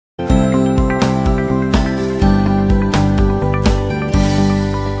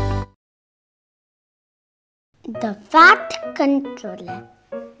The Fat Controller.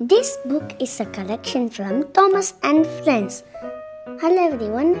 This book is a collection from Thomas and Friends. Hello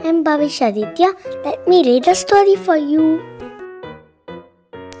everyone, I'm Bhavish Aditya. Let me read a story for you.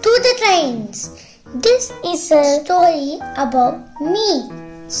 To the Trains. This is a story about me,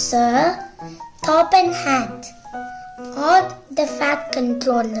 Sir Top and Hat, or the Fat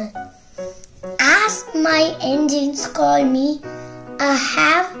Controller. As my engines call me, I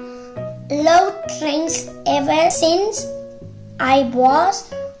have loved trains ever since I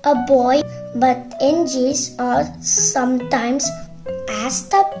was a boy, but engines are sometimes as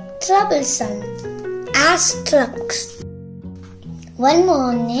troublesome as trucks. One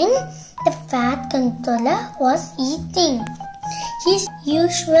morning, the Fat Controller was eating his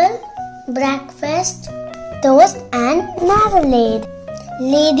usual breakfast, toast and marmalade.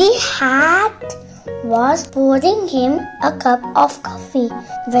 Lady Hat was pouring him a cup of coffee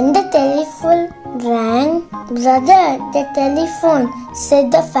when the telephone rang. "Brother, the telephone,"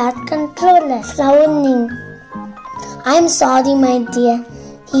 said the Fat Controller, frowning. "I'm sorry, my dear,"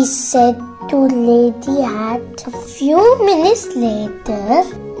 he said to Lady Hat. A few minutes later,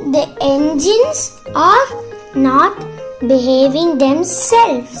 "The engines are not behaving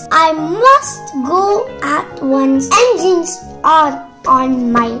themselves. I must go at once. Engines are on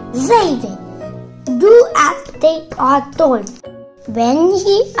my railway. Do as they are told." When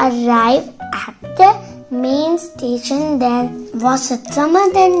he arrived at the main station, there was a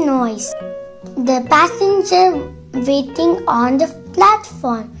tremendous noise. The passengers waiting on the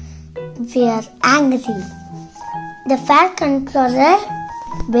platform were angry. The Fat Controller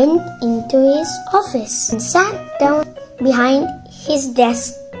went into his office and sat down behind his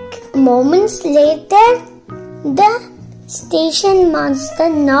desk. Moments later, the station master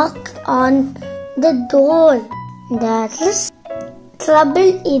knocked on the door. "There is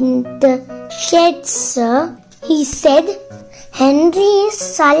trouble in the shed, sir," he said. "Henry is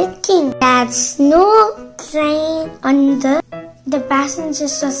sulking. There's no train on the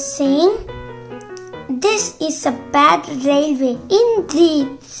passengers are saying." "This is a bad railway indeed,"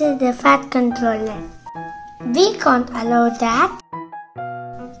 said the Fat Controller. "We can't allow that."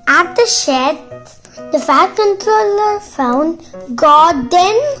 At the shed, the Fat Controller found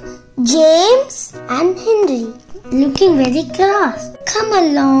Gordon, James and Henry looking very cross. "Come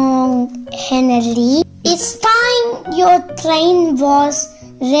along, Henry. It's time your train was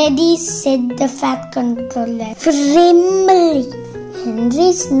ready," said the Fat Controller firmly.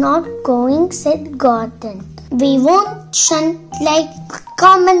 "Henry's not going," said Gordon. "We won't shunt like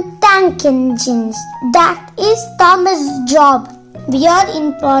common tank engines. That is Thomas' job. We are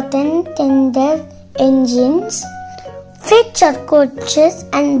important tender engines. Fetch our coaches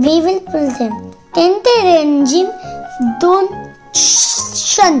and we will pull them. Tender engine don't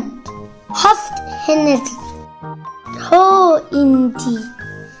shunt," huffed Henry. "Oh, indeed,"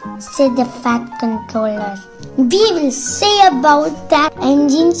 said the Fat Controller. "We will say about that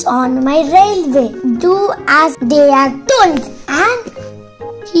engines on my railway. Do as they are told." And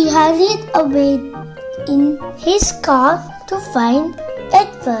he hurried away in his car to find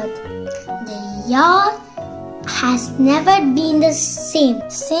Edward. The yard has never been the same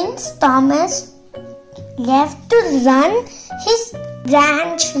since Thomas left to run his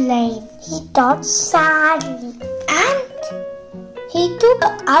branch line, he thought sadly, and he took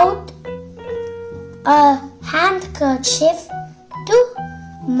out a handkerchief to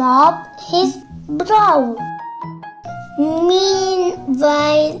mop his brow.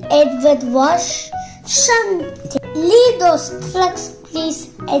 Meanwhile, Edward was shunting. "Leave those trucks, please,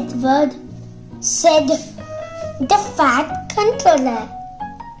 Edward," said the Fat Controller.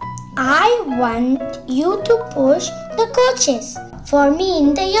 "I want you to push the coaches for me in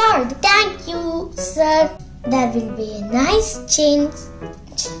the yard." "Thank you, sir. That will be a nice change,"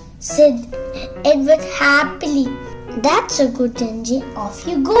 said Edward happily. "That's a good engine. Off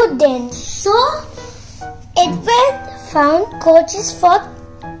you go then." So Edward found coaches for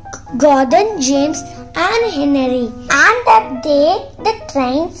Gordon, James and Henry, and that day the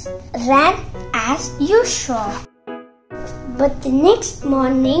trains ran as usual. But the next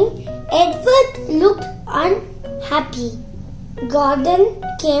morning, Edward looked unhappy. Gordon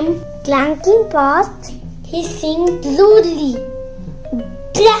came clanking past, hissing rudely.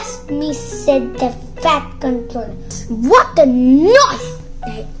 "Bless me," said the Fat Controller. "What a noise!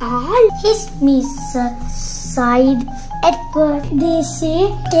 They all hiss me, sir," sighed Edward. "They say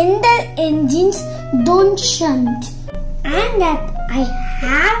tender engines don't shunt, and that I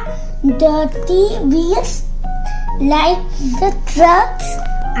have dirty wheels like the trucks.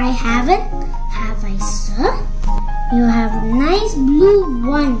 I haven't, have I, sir?" "You have a nice blue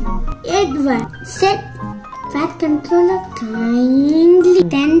one," Edward said Fat controller kindly.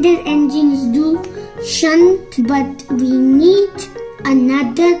 Tender engines do shunt, but we need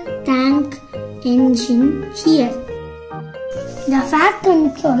another tank engine here. The fat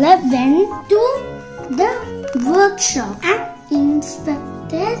controller went to the workshop and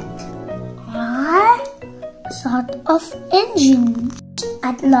inspected all sort of engines.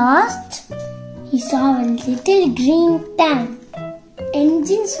 At last, he saw a little green tank.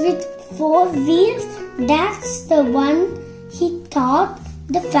 Engines with 4 wheels, that's the one he thought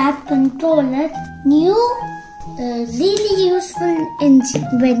the fat controller knew. A really useful engine.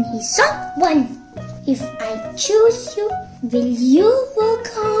 When he saw one, "If I choose you, will you work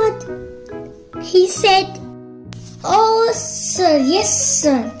hard?" he said. "Oh, sir, yes,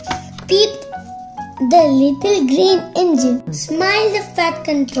 sir," peeped the little green engine. Smiled the fat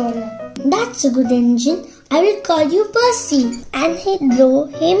controller. "That's a good engine. I will call you Percy." And he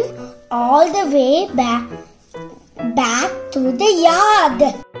drove him all the way back to the yard.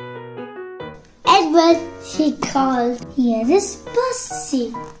 "Edward," he called, "here is Percy.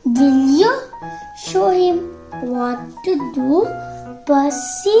 Will you show him what to do?"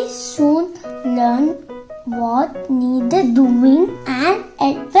 Percy soon learned what needed doing, and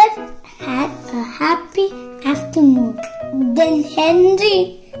Edward had a happy afternoon. Then Henry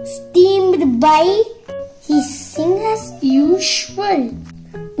steamed by. He sang as usual.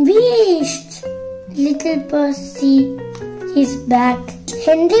 "Wheesht!" little Percy is back.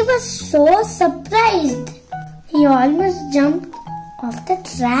 Henry was so surprised, he almost jumped off the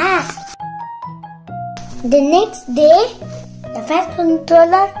track. The next day, the fat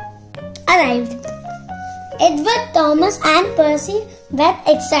controller arrived. Edward, Thomas and Percy were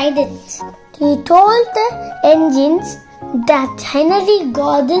excited. He told the engines that Henry,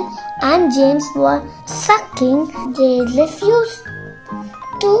 Gordon and James were sucking. They refused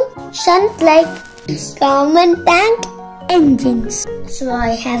to shunt like common tank engines. "So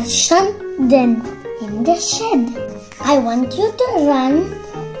I have shunt them in the shed. I want you to run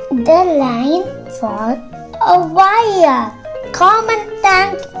the line for a while." "Common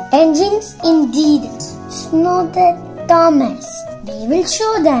tank engines indeed," snorted Thomas. "We will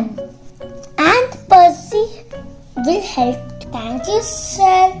show them. And Percy will help." "Thank you,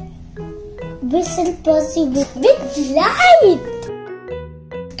 sir," whistled Percy with delight.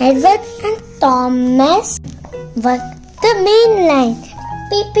 Edward and Thomas worked the main line,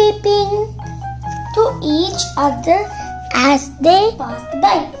 peeping to each other as they passed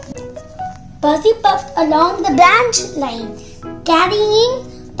by. Percy puffed along the branch line, carrying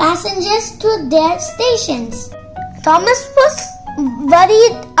passengers to their stations. Thomas was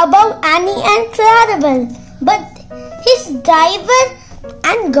worried about Annie and Clarabelle, but his driver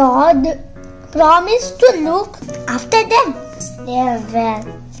and God promised to look after them. There were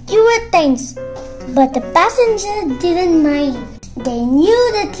fewer things, but the passengers didn't mind. They knew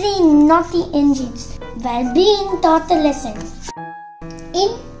the 3 naughty engines were being taught a lesson.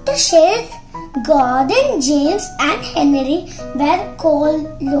 In the shed, Gordon, James and Henry were cold,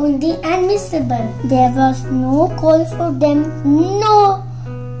 lonely and miserable. There was no coal for them, no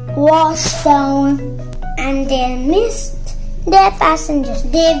wash down, and they missed their passengers.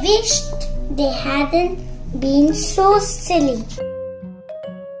 They wished they hadn't been so silly.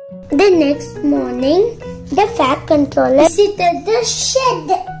 The next morning, the fat controller visited the shed.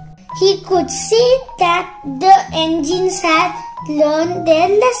 He could see that the engines had learned their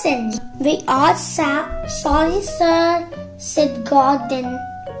lesson. "We are sorry, sir," said Gordon.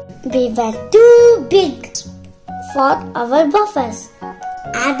 "We were too big for our buffers,"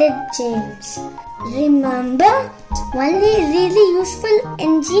 added James. "Remember, only really useful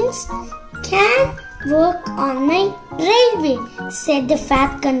engines can work on my railway," said the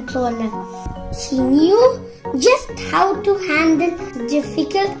fat controller. He knew just how to handle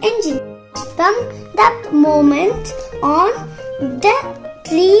difficult engines. From that moment on, the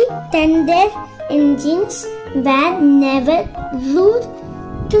 3 tender engines were never rude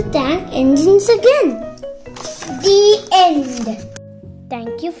to tank engines again. The end.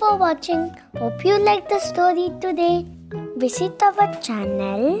 Thank you for watching. Hope you liked the story today. Visit our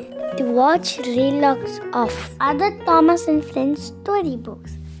channel to watch readalongs of other Thomas and Friends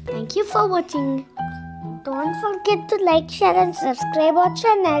storybooks. Thank you for watching. Don't forget to like, share and subscribe our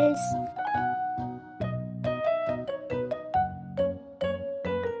channels.